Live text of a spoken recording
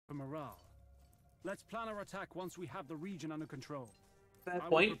for morale. Let's plan our attack once we have the region under control. Fair I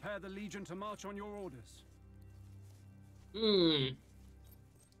point. will prepare the Legion to march on your orders. We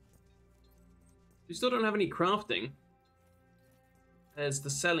still don't have any crafting. There's the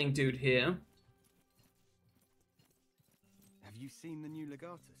selling dude here. Have you seen the new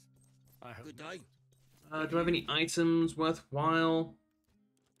Legatus? I hope Good day. Do I have any items worthwhile?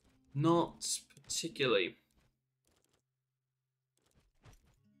 Not particularly.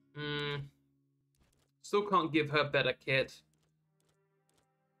 Still can't give her better kit.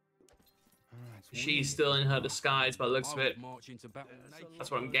 She's still in her disguise by the looks of it. That's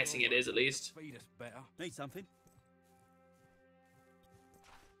what I'm guessing it is, at least. Need something?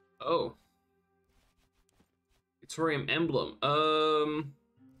 Oh. Victorium emblem.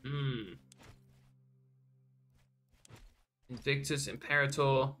 Invictus,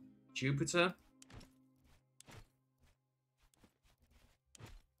 Imperator, Jupiter.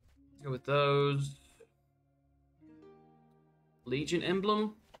 Let's go with those. Legion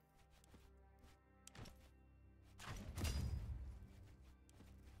emblem.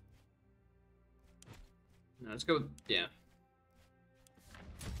 No, let's go with, yeah.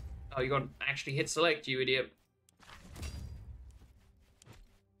 Oh, you got to actually hit select, you idiot.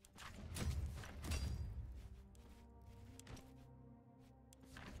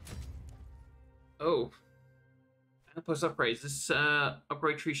 Oh. Outpost upgrades. This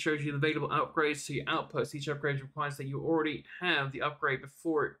upgrade tree shows you the available upgrades to your outpost. Each upgrade requires that you already have the upgrade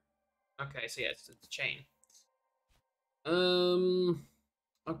before it. Okay, so yeah, it's a chain.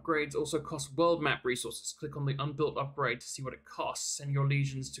 Upgrades also cost world map resources. Click on the unbuilt upgrade to see what it costs. Send your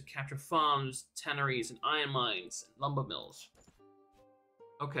legions to capture farms, tanneries, and iron mines, and lumber mills.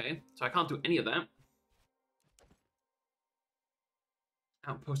 Okay, so I can't do any of that.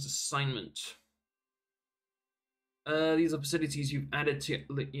 Outpost assignment. These are facilities you've added to,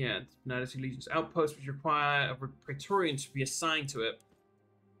 added to Legion's outpost, which require a Praetorian to be assigned to it.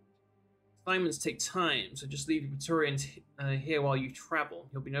 Assignments take time, so just leave your Praetorians here while you travel.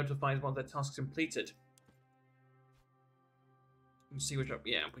 You'll be notified once their task is completed. Let's see which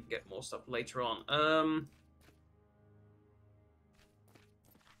we can get more stuff later on.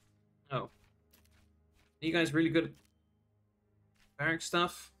 Oh. Are you guys really good at barrack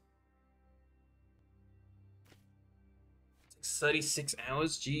stuff? 36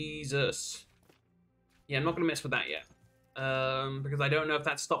 hours? Jesus. Yeah, I'm not going to mess with that yet. Because I don't know if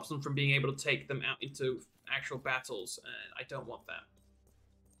that stops them from being able to take them out into actual battles, and I don't want that.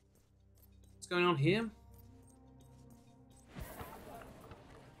 What's going on here?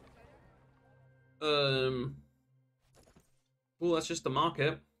 Well, that's just the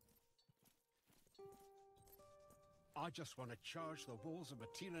market. I just want to charge the walls of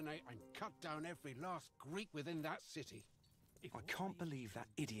Mytilene and cut down every last Greek within that city. I can't believe that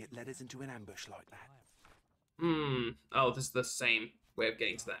idiot led us into an ambush like that. Oh, this is the same way of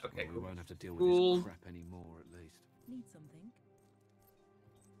getting to that. Okay, Well, cool. we won't have to deal with Cool. this crap anymore, at least. Need something?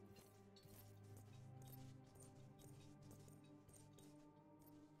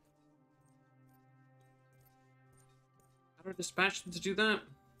 How do I dispatch them to do that?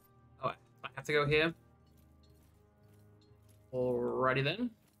 Oh, I have to go here. Alrighty then.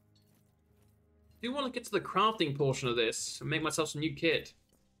 I do want to get to the crafting portion of this and make myself some new kit.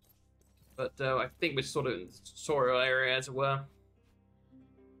 But I think we're sort of in the tutorial area, as it were.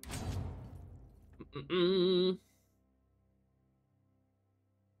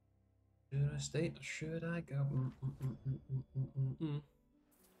 Should I stay or should I go?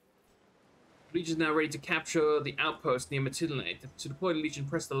 Legion's now ready to capture the outpost near Mytilene. To deploy the Legion,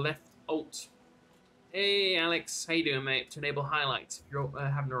 press the left Alt. Hey Alex, how you doing, mate? To enable highlights, if you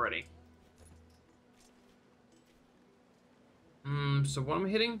haven't already. So what am I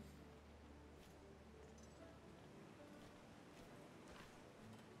hitting?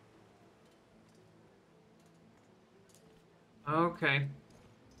 Okay.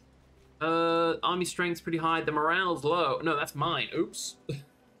 Army strength's pretty high. The morale's low. No, that's mine. Oops.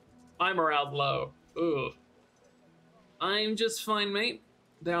 My morale's low. Ugh. I'm just fine, mate.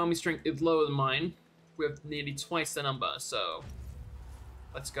 The army strength is lower than mine. We have nearly twice the number, so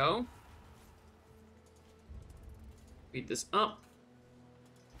let's go. Beat this up.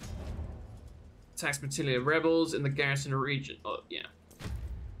 Attacks Mytilene rebels in the garrison region. Oh, yeah.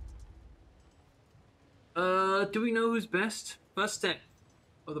 Do we know who's best? First step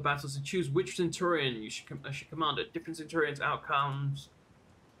of the battle is to choose which centurion you should command it. Different centurions' outcomes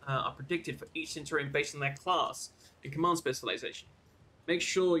are predicted for each centurion based on their class and command specialization. Make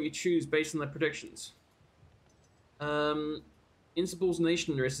sure you choose based on their predictions.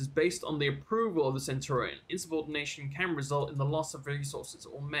 Insubordination risk is based on the approval of the Centurion. Insubordination can result in the loss of resources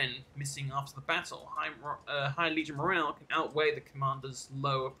or men missing after the battle. High Legion morale can outweigh the commander's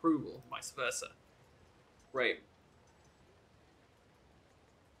low approval, vice versa. Right.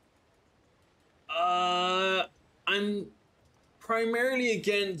 I'm primarily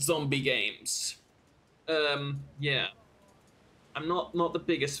against zombie games. Yeah. I'm not the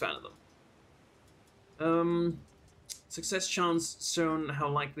biggest fan of them. Success chance shown how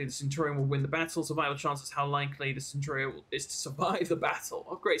likely the Centurion will win the battle. Survival chances how likely the Centurion is to survive the battle.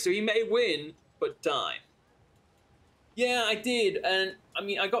 Oh, great. So he may win, but die. Yeah, I did. And, I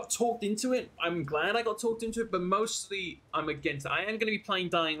mean, I got talked into it. I'm glad I got talked into it, but mostly I'm against it. I am going to be playing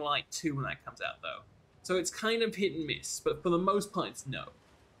Dying Light 2 when that comes out, though. So it's kind of hit and miss, but for the most part, it's no.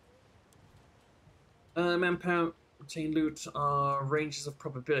 Manpower, obtain loot, ranges of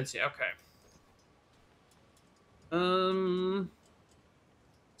probability. Okay. So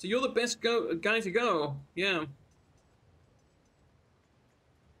you're the best guy to go. Yeah.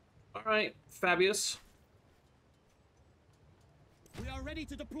 All right, Fabius. We are ready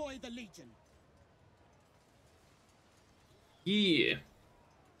to deploy the Legion. Yeah.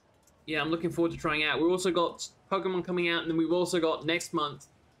 Yeah, I'm looking forward to trying out. We've also got Pokemon coming out, and then we've also got next month.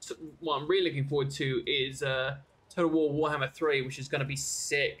 What I'm really looking forward to is Total War Warhammer 3, which is going to be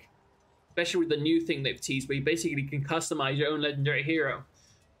sick. Especially with the new thing they've teased, where you basically can customize your own legendary hero.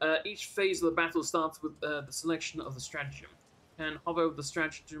 Each phase of the battle starts with the selection of the stratagem. And hover over the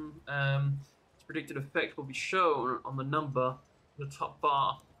stratagem, its predicted effect will be shown on the number in the top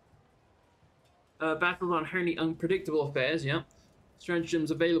bar. Battles are inherently unpredictable affairs, yeah.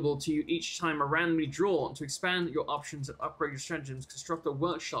 Stratagems available to you each time are randomly drawn. To expand your options and upgrade your stratagems, construct a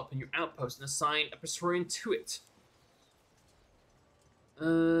workshop in your outpost and assign a Praetorian to it.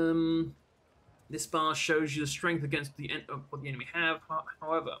 This bar shows you the strength against what the enemy have.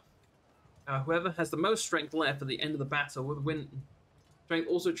 However, whoever has the most strength left at the end of the battle will win. Strength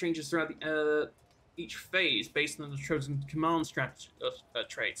also changes throughout each phase based on the chosen command strategy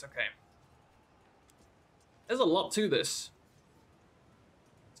traits. Okay. There's a lot to this.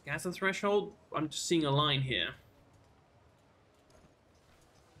 Gas the threshold. I'm just seeing a line here.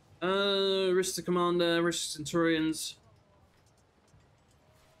 Risk to commander, risk to centurions.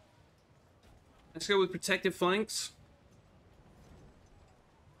 Let's go with protective flanks.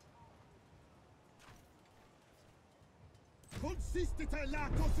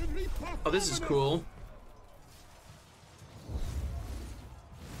 Oh, this is cool.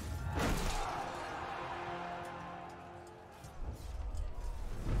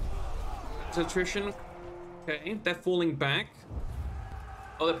 It's attrition. Okay, they're falling back.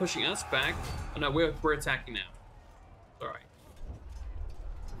 Oh, they're pushing us back. Oh no, we're attacking now. Alright.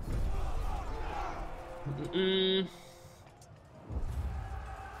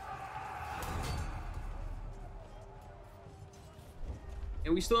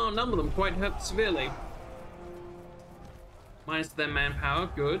 And we still outnumber them quite severely. Minus their manpower,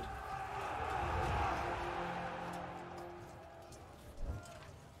 good.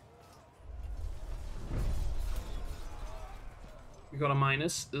 We got a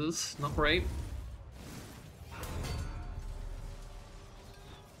minus. Ugh, not great.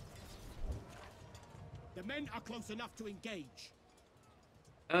 The men are close enough to engage.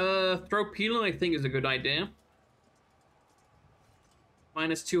 Throw Pelon I think is a good idea.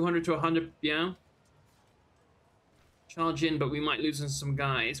 Minus 200 to 100, yeah. Charge in, but we might lose some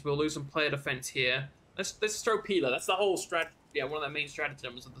guys. We'll lose some player defense here. Let's throw Pila. That's the whole strat. Yeah, one of the main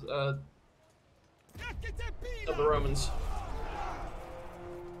stratagems of the Romans.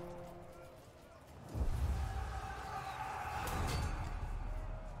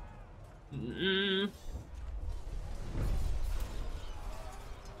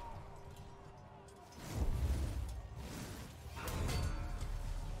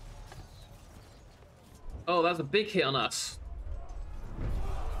 Oh, that's a big hit on us.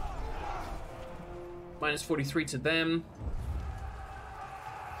 Minus 43 to them.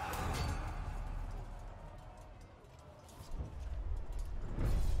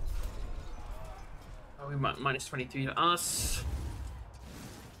 Oh, we might minus 23 to us.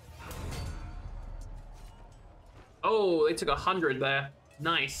 Oh, they took 100 there.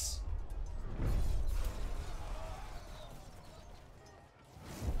 Nice.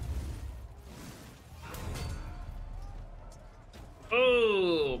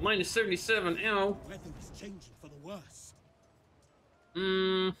 Oh, minus 77. Ow. Weather is changing for the worse.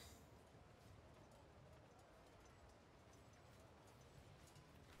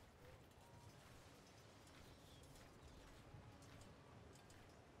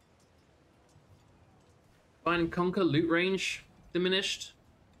 Find and conquer loot range. diminished.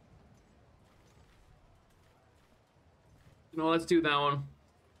 You know, let's do that one.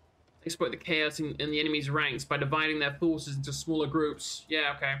 Exploit the chaos in the enemy's ranks by dividing their forces into smaller groups.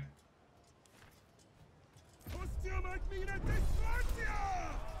 Yeah, okay.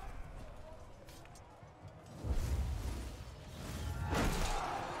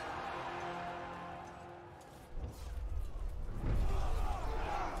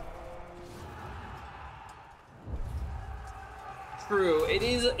 True,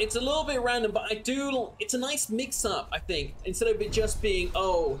 it's a little bit random, but it's a nice mix-up, I think, instead of it just being,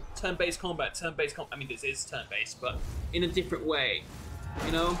 oh, turn-based combat, I mean, this is turn-based, but in a different way,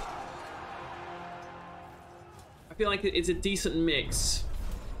 you know? I feel like it's a decent mix.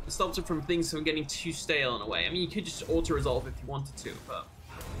 It stops it from things from getting too stale in a way. I mean, you could just auto-resolve if you wanted to, but...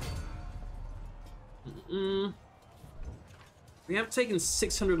 We have taken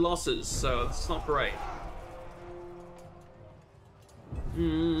 600 losses, so it's not great.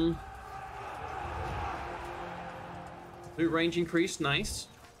 Loot range increased, nice.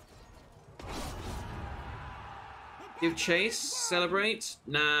 Give chase, celebrate.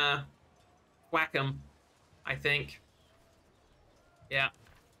 Nah. Whack 'em, I think. Yeah.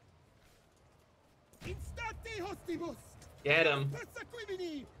 Get him.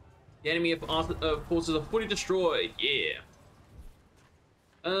 The enemy of forces are fully destroyed. Yeah.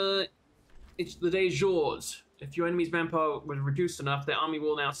 It's the day is yours. If your enemy's manpower was reduced enough, their army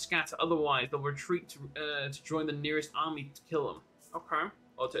will now scatter. Otherwise, they'll retreat to join the nearest army to kill them. Okay.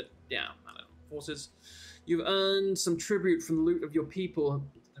 Or to, yeah, I don't know, forces. You've earned some tribute from the loot of your people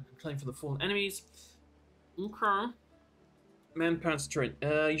claimed for the fallen enemies. Okay. Manpower turret.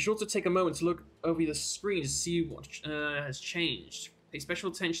 You should also take a moment to look over the screen to see what has changed. Pay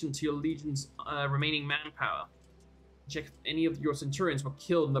special attention to your legion's remaining manpower. Check if any of your centurions were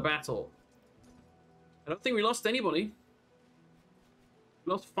killed in the battle. I don't think we lost anybody.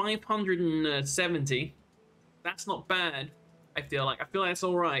 We lost 570. That's not bad, I feel like. I feel like that's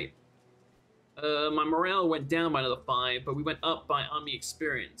alright. My morale went down by another 5, but we went up by army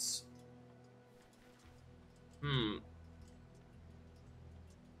experience.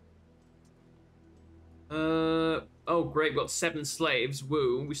 Oh great, we got 7 slaves.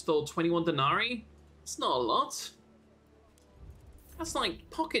 Woo. We stole 21 denarii? That's not a lot. That's like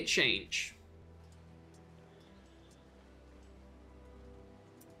pocket change.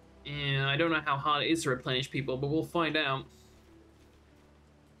 Yeah, I don't know how hard it is to replenish people, but we'll find out.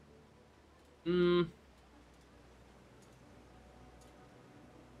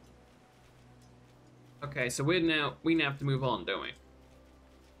 Okay, so we now have to move on, don't we?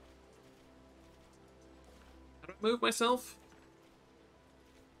 How do I move myself?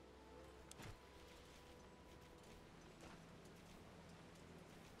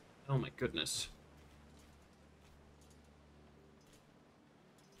 Oh my goodness.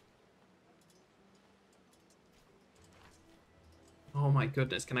 Oh my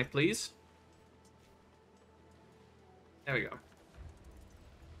goodness, can I please? There we go.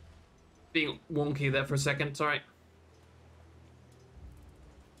 Being wonky there for a second, sorry.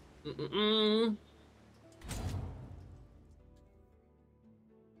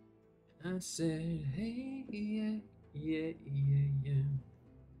 I said, hey, yeah, yeah, yeah, yeah.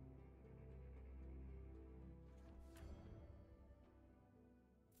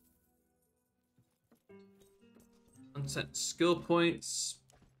 Unset skill points.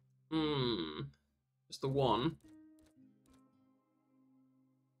 Just the one.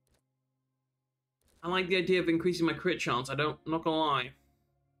 I like the idea of increasing my crit chance. I'm not gonna lie.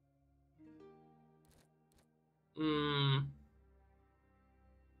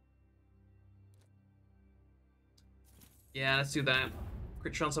 Yeah, let's do that.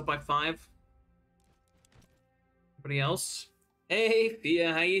 Crit chance up by 5. Anybody else? Hey,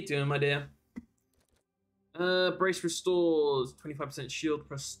 Fia, how you doing, my dear? Brace restores 25% shield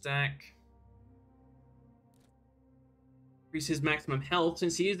per stack. Increases maximum health.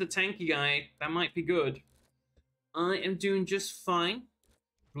 Since he is the tanky guy, that might be good. I am doing just fine.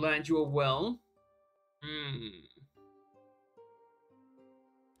 Glad you are well.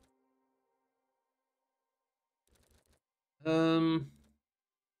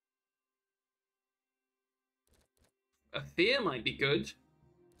 A fear might be good.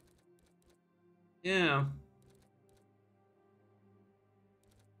 Yeah.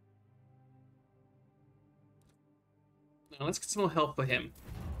 Now let's get some more health for him.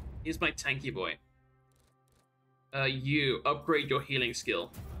 Here's my tanky boy. You upgrade your healing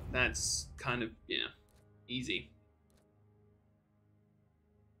skill. That's kind of, yeah, easy.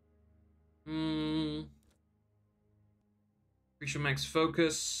 Increase your max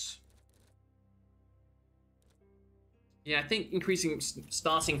focus. Yeah, I think increasing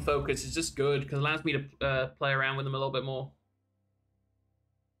starting focus is just good because it allows me to play around with them a little bit more.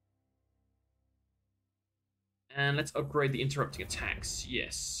 And let's upgrade the interrupting attacks.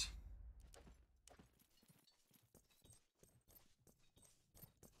 Yes.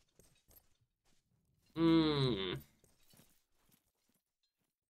 Hmm.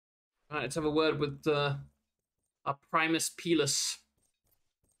 Alright, let's have a word with our Primus Pilus.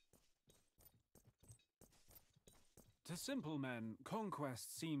 To simple men,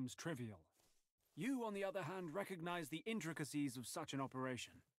 conquest seems trivial. You, on the other hand, recognize the intricacies of such an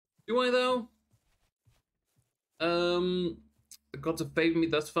operation. Do I, though? The gods have favored me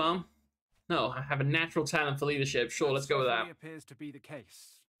thus far. No, I have a natural talent for leadership. Sure, let's go with that. Certainly appears to be the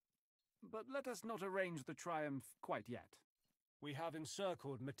case. But let us not arrange the triumph quite yet. We have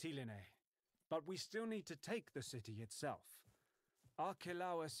encircled Mytilene, but we still need to take the city itself.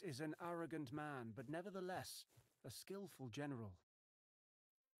 Archelaus is an arrogant man, but nevertheless, a skillful general.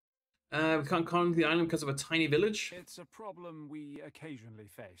 We can't conquer the island because of a tiny village? It's a problem we occasionally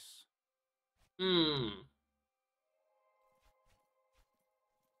face. Hmm.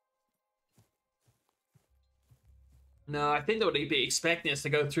 No, I think they would be expecting us to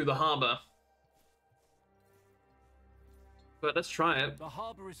go through the harbor. But let's try it. The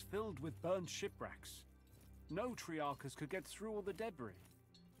harbor is filled with burned shipwrecks. No Triarchus could get through all the debris.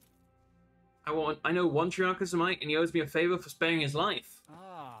 I know one Triarchus might, and he owes me a favor for sparing his life.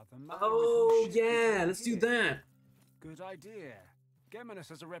 Ah, the man Oh, with whom ship yeah, is let's do here. that. Good idea. Geminus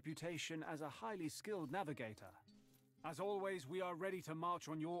has a reputation as a highly skilled navigator. As always, we are ready to march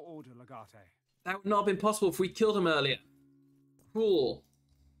on your order, Legate. That would not have been possible if we killed him earlier. Cool.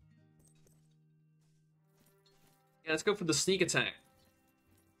 Yeah, let's go for the sneak attack.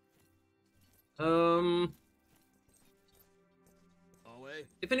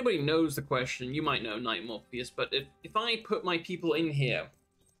 If anybody knows the question, you might know, Knight Morpheus, but if I put my people in here,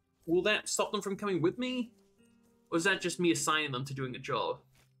 will that stop them from coming with me? Or is that just me assigning them to doing a job?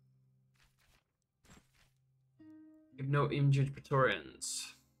 Give no injured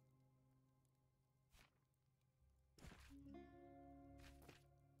Praetorians.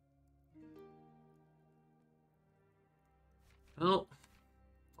 Well,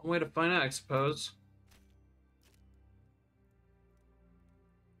 one way to find out, I suppose.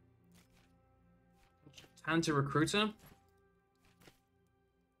 Talented recruiter?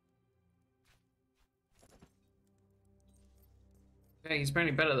 Okay, he's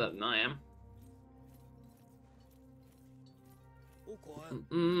apparently better than I am. All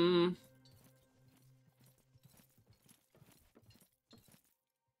quiet.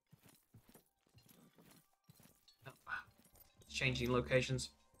 Changing locations.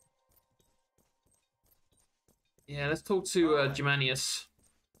 Yeah, let's talk to Germanius.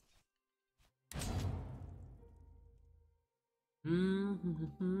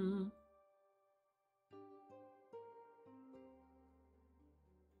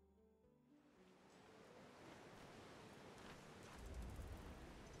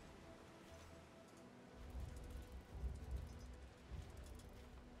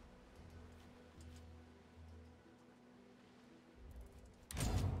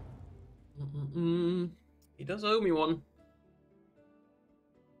 He does owe me one.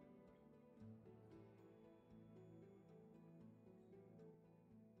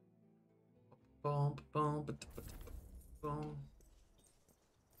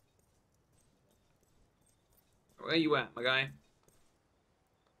 Where you at, my guy?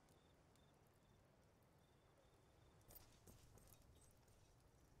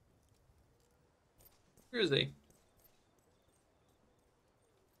 Where is he?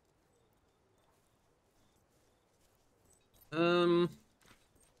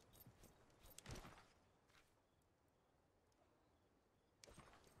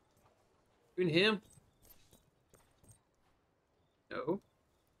 In here? No.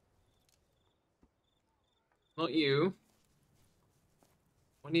 Not you.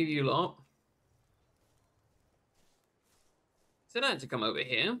 One of you lot. Said I had to come over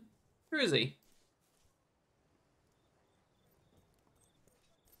here. Where is he?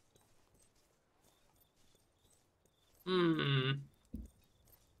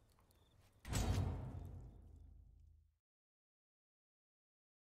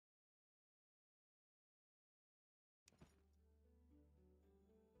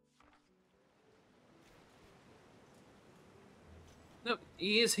 Nope,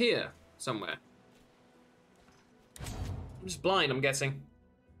 he is here somewhere. I'm just blind, I'm guessing.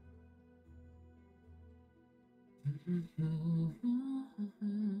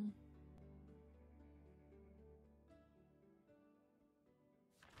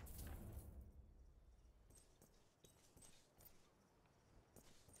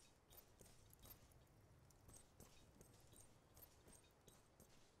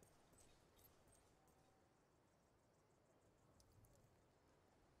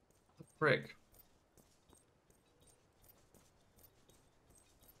 Frick.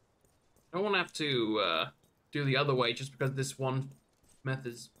 I don't want to have to do the other way just because this one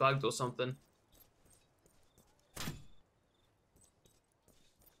method's bugged or something.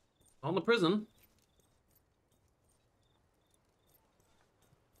 On the prison.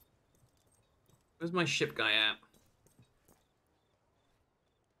 Where's my ship guy at?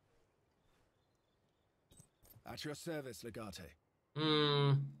 At your service, Legate.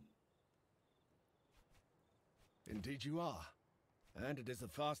 Indeed you are. And it is the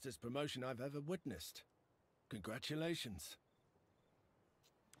fastest promotion I've ever witnessed. Congratulations.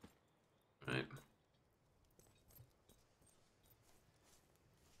 Right.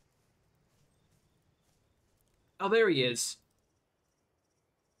 Oh, there he is.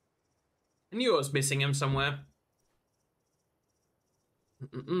 I knew I was missing him somewhere.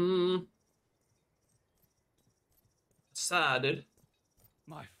 Sad.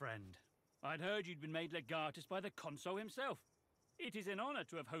 My friend, I'd heard you'd been made legatus by the consul himself. It is an honor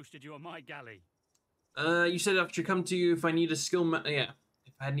to have hosted you on my galley. You said I should come to you if I need a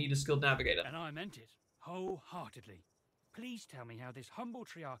if I need a skilled navigator. And I meant it, wholeheartedly. Please tell me how this humble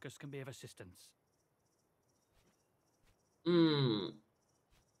Triarchus can be of assistance. We're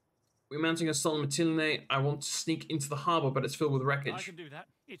mounting a stolen Mytilene. I want to sneak into the harbor, but it's filled with wreckage. I can do that.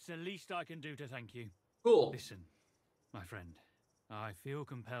 It's the least I can do to thank you. Cool. Listen, my friend, I feel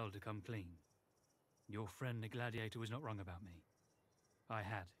compelled to come clean. Your friend the gladiator was not wrong about me. I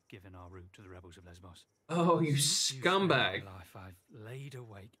had given our route to the rebels of Lesbos. Oh, you Since you scumbag. saved my life, I've laid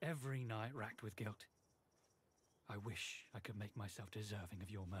awake every night racked with guilt. I wish I could make myself deserving of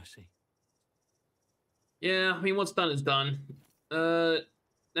your mercy. Yeah, I mean, what's done is done. Now's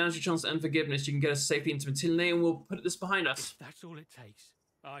your chance to earn forgiveness. You can get us safely into Mytilene, and we'll put this behind us. If that's all it takes,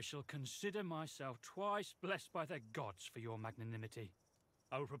 I shall consider myself twice blessed by the gods for your magnanimity.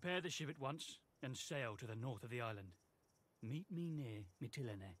 I will prepare the ship at once and sail to the north of the island. Meet me near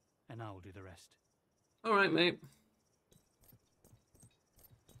Mytilene, and I'll do the rest. All right, mate.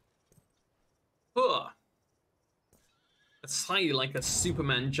 Huh. That's slightly like a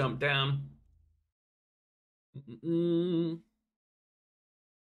Superman jump down.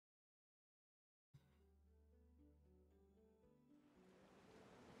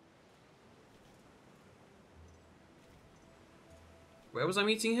 Where was I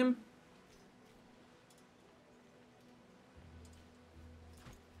meeting him?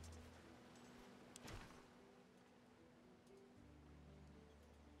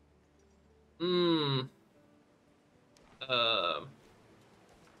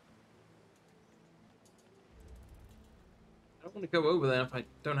 I don't want to go over there if I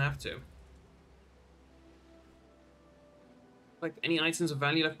don't have to. Like, any items of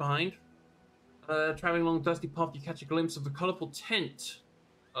value left behind? Traveling along the dusty path, you catch a glimpse of a colourful tent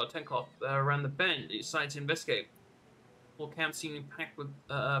cloth around the bend. You decide to investigate. Full camp seemingly packed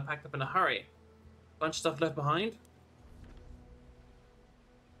up in a hurry. Bunch of stuff left behind.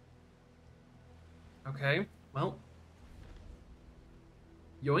 Okay, well.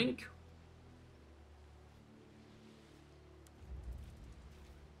 Yoink.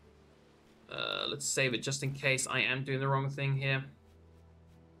 Let's save it just in case I am doing the wrong thing here.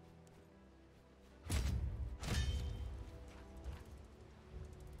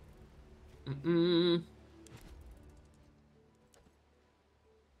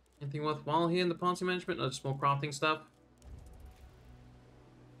 Anything worthwhile here in the party management? Or just more crafting stuff?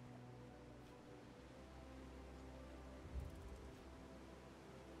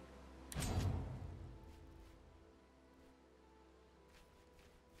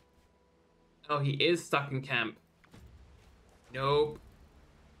 Oh, he is stuck in camp. Nope.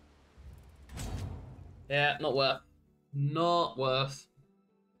 Yeah, not worth. Not worth.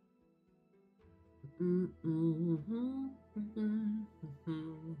 It's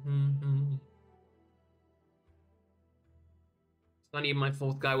not even my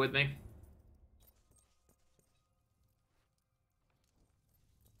fourth guy with me.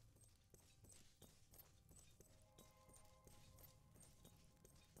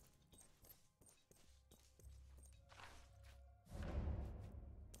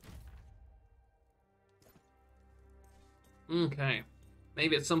 Okay.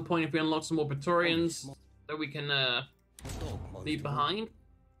 Maybe at some point if we unlock some more Praetorians that we can leave behind.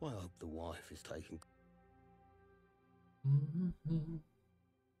 I hope the wife is taken.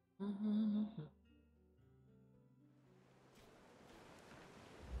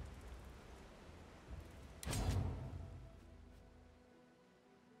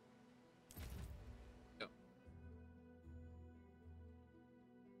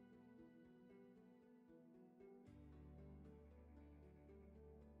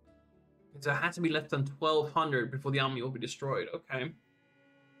 There had to be less than 1,200 before the army will be destroyed. Okay.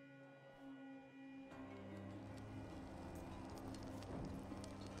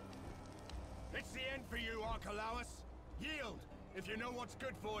 It's the end for you, Archelaus. Yield, if you know what's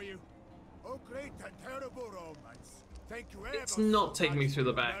good for you. Oh, great and terrible Romans. Thank you ever It's not so taking me much through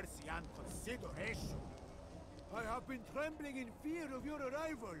the for your back. mercy and consideration. I have been trembling in fear of your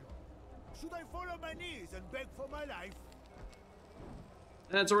arrival. Should I fall on my knees and beg for my life?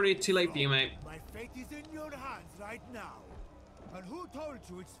 It's already too late for you, mate. My fate is in your hands right now. And who told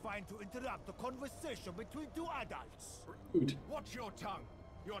you it's fine to interrupt the conversation between two adults? Rude. Watch your tongue.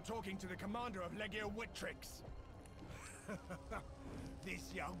 You're talking to the commander of Legio Wittrix.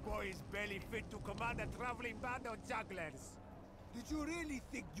 This young boy is barely fit to command a traveling band of jugglers. Did you really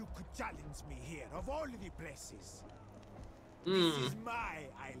think you could challenge me here, of all the places? This is my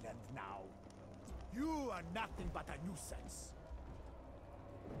island now. You are nothing but a nuisance.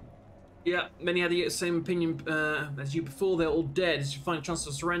 Yeah, many had the same opinion as you before. They're all dead. As you find a chance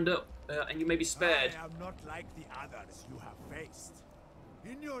to surrender, and you may be spared. I am not like the others you have faced.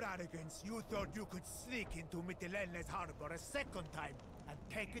 In your arrogance, you thought you could sneak into Mytilene's harbor a second time and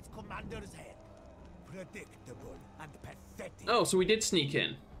take its commander's head. Predictable and pathetic. Oh, so we did sneak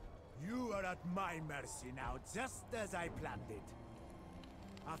in. You are at my mercy now, just as I planned it.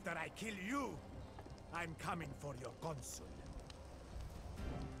 After I kill you, I'm coming for your consul.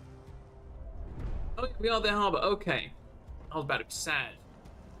 Oh, we are their harbor. Okay. I was about to be sad.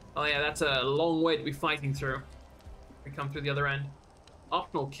 Oh yeah, that's a long way to be fighting through. We come through the other end.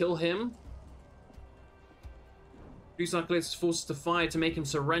 Optional, kill him. Reduce Archelaus' forces to fire to make him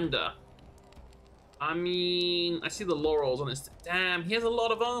surrender. I mean, I see the laurels on his... Damn, he has a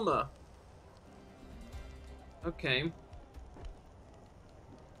lot of armor. Okay.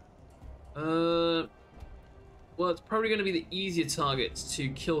 Well, it's probably going to be the easier targets to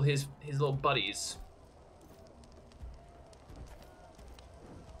kill his little buddies.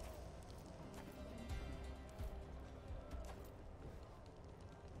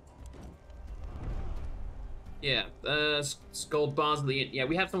 Yeah, Gold Bars, yeah,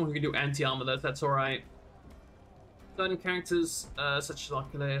 we have someone who can do anti-armor, that's alright. Certain characters, such as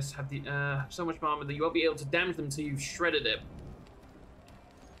Archelaus, have so much armor that you won't be able to damage them until you've shredded it.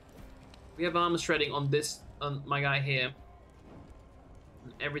 We have armor shredding on my guy here.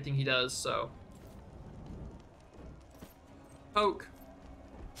 And everything he does, so. Poke.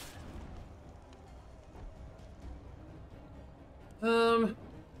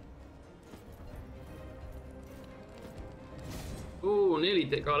 Ooh, nearly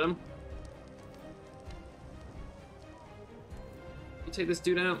got him. You take this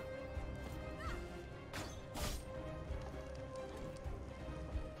dude out.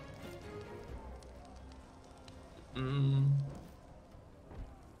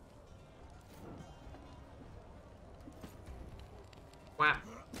 Wow.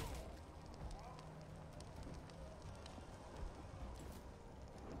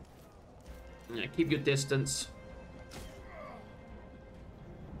 Yeah, keep your distance.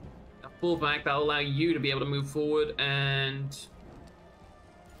 Pull back, that'll allow you to be able to move forward and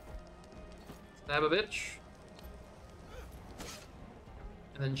stab a bitch.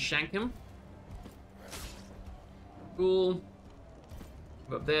 And then shank him. Cool.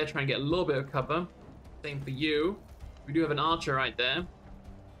 Go up there, try and get a little bit of cover. Same for you. We do have an archer right there.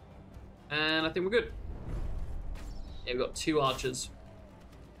 And I think we're good. Yeah, we've got 2 archers.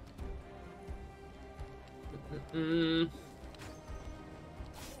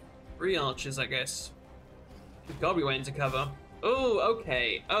 3 archers, I guess. We've got to be waiting to cover. Oh,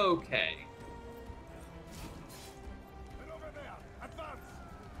 okay, okay.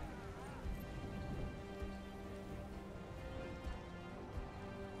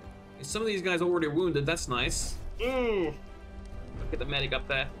 Some of these guys are already wounded, that's nice. Look at the medic up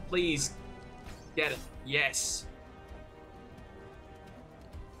there. Please. Get it. Yes.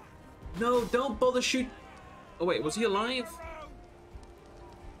 No, don't bother shoot. Oh wait, was he alive?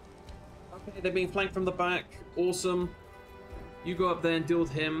 Okay, they're being flanked from the back. Awesome. You go up there and deal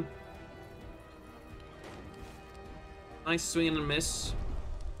with him. Nice swing and a miss.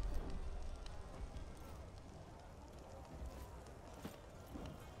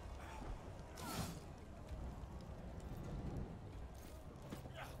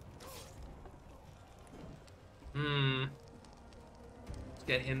 Let's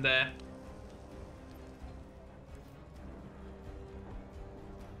get him there.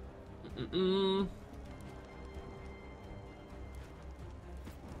 To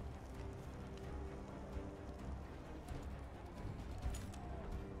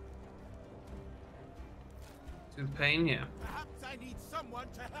the pain here. Perhaps I I need someone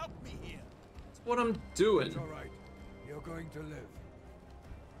to help me here. That's what I'm doing. It's all right. You're going to live.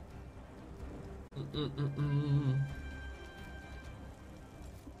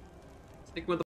 Take with